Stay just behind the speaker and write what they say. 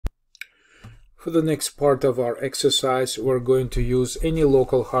For the next part of our exercise, we're going to use any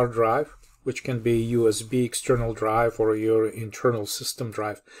local hard drive, which can be a USB external drive or your internal system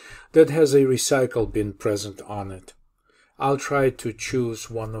drive, that has a recycle bin present on it. I'll try to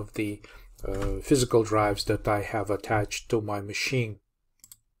choose one of the physical drives that I have attached to my machine.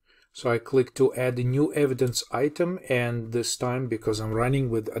 So I click to add a new evidence item, and this time, because I'm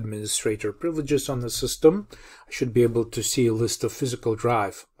running with administrator privileges on the system, I should be able to see a list of physical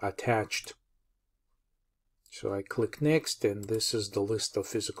drive attached. So I click next, and this is the list of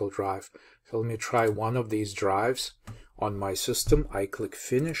physical drive. So let me try one of these drives on my system. I click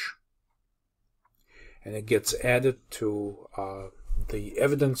finish, and it gets added to the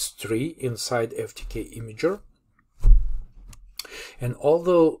evidence tree inside FTK Imager. And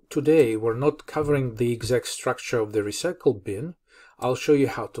although today we're not covering the exact structure of the recycle bin, I'll show you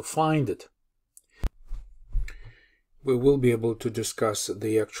how to find it. We will be able to discuss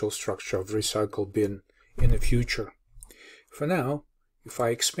the actual structure of the recycle bin in the future. For now, if I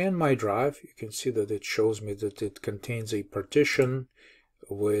expand my drive, you can see that it shows me that it contains a partition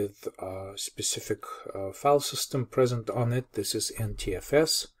with a specific file system present on it. This is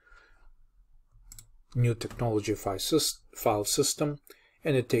NTFS, New Technology File System,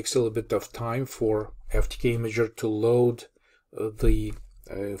 and it takes a little bit of time for FTK Imager to load the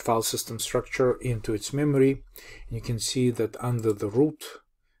file system structure into its memory. And you can see that under the root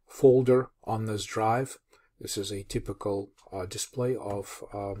folder on this drive, this is a typical display of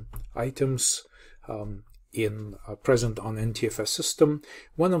items present on NTFS system.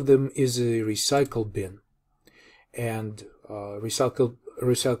 One of them is a recycle bin, and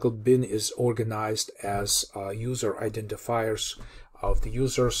recycle bin is organized as user identifiers of the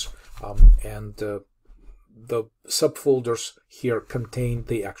users, and the subfolders here contain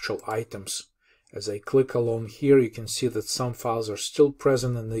the actual items. As I click along here, you can see that some files are still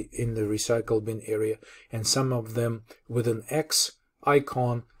present in the recycle bin area, and some of them with an X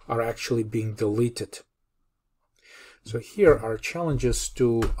icon are actually being deleted. So here are challenges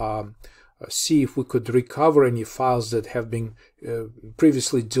to see if we could recover any files that have been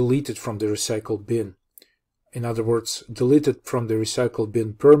previously deleted from the recycle bin. In other words, deleted from the recycle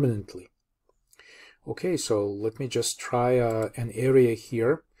bin permanently. Okay, so let me just try an area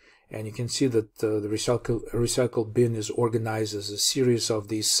here. And you can see that the recycle bin is organized as a series of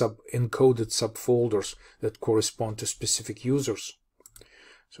these encoded subfolders that correspond to specific users.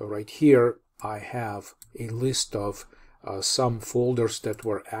 So right here, I have a list of some folders that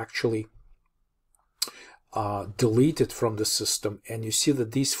were actually deleted from the system. And you see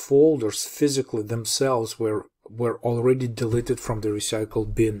that these folders physically themselves were already deleted from the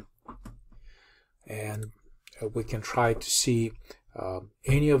recycle bin. And we can try to see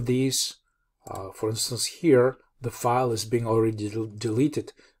any of these. For instance, here the file is being already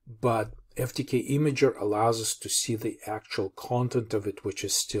deleted, but FTK Imager allows us to see the actual content of it, which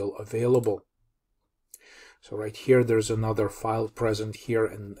is still available. So right here there's another file present here,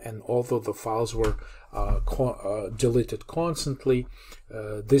 and although the files were deleted constantly,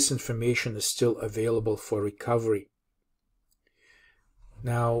 this information is still available for recovery.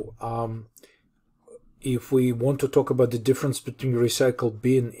 Now, if we want to talk about the difference between recycle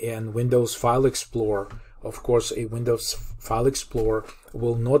bin and Windows File Explorer, of course, a Windows File Explorer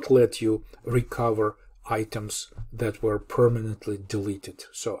will not let you recover items that were permanently deleted.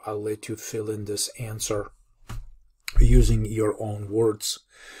 So I'll let you fill in this answer using your own words.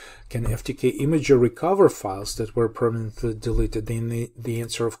 Can FTK Imager recover files that were permanently deleted? The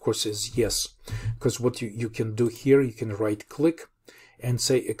answer, of course, is yes. Because what you can do here, you can right-click and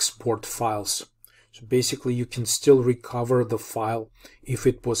say Export Files. So basically, you can still recover the file if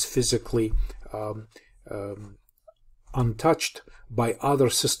it was physically untouched by other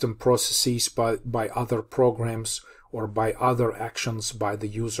system processes, by other programs, or by other actions by the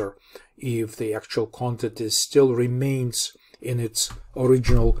user. If the actual content still remains in its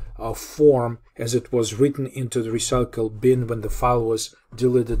original form as it was written into the recycle bin when the file was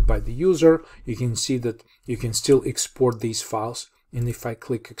deleted by the user, you can see that you can still export these files. And if I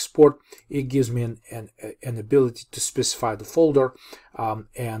click export, it gives me an ability to specify the folder,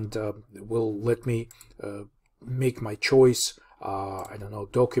 and will let me make my choice, I don't know,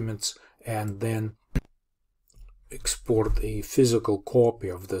 documents, and then export a physical copy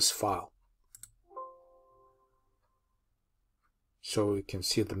of this file. So you can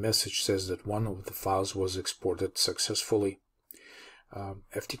see the message says that one of the files was exported successfully.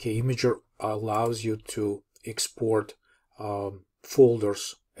 FTK Imager allows you to export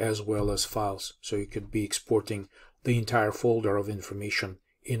folders as well as files, so you could be exporting the entire folder of information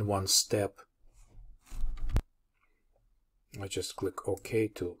in one step. I just click OK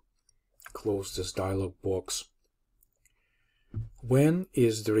to close this dialog box. When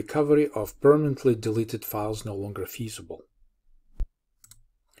is the recovery of permanently deleted files no longer feasible?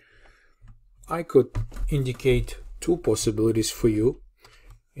 I could indicate two possibilities for you.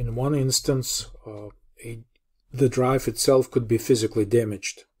 In one instance, the drive itself could be physically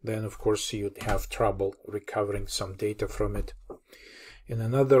damaged. Then, of course, you'd have trouble recovering some data from it. In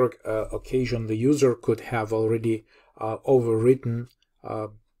another occasion, the user could have already overwritten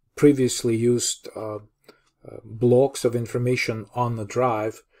previously used blocks of information on the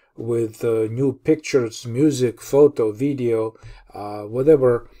drive with new pictures, music, photo, video,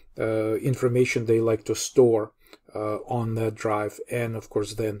 whatever information they like to store on that drive, and of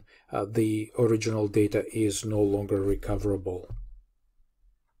course then the original data is no longer recoverable.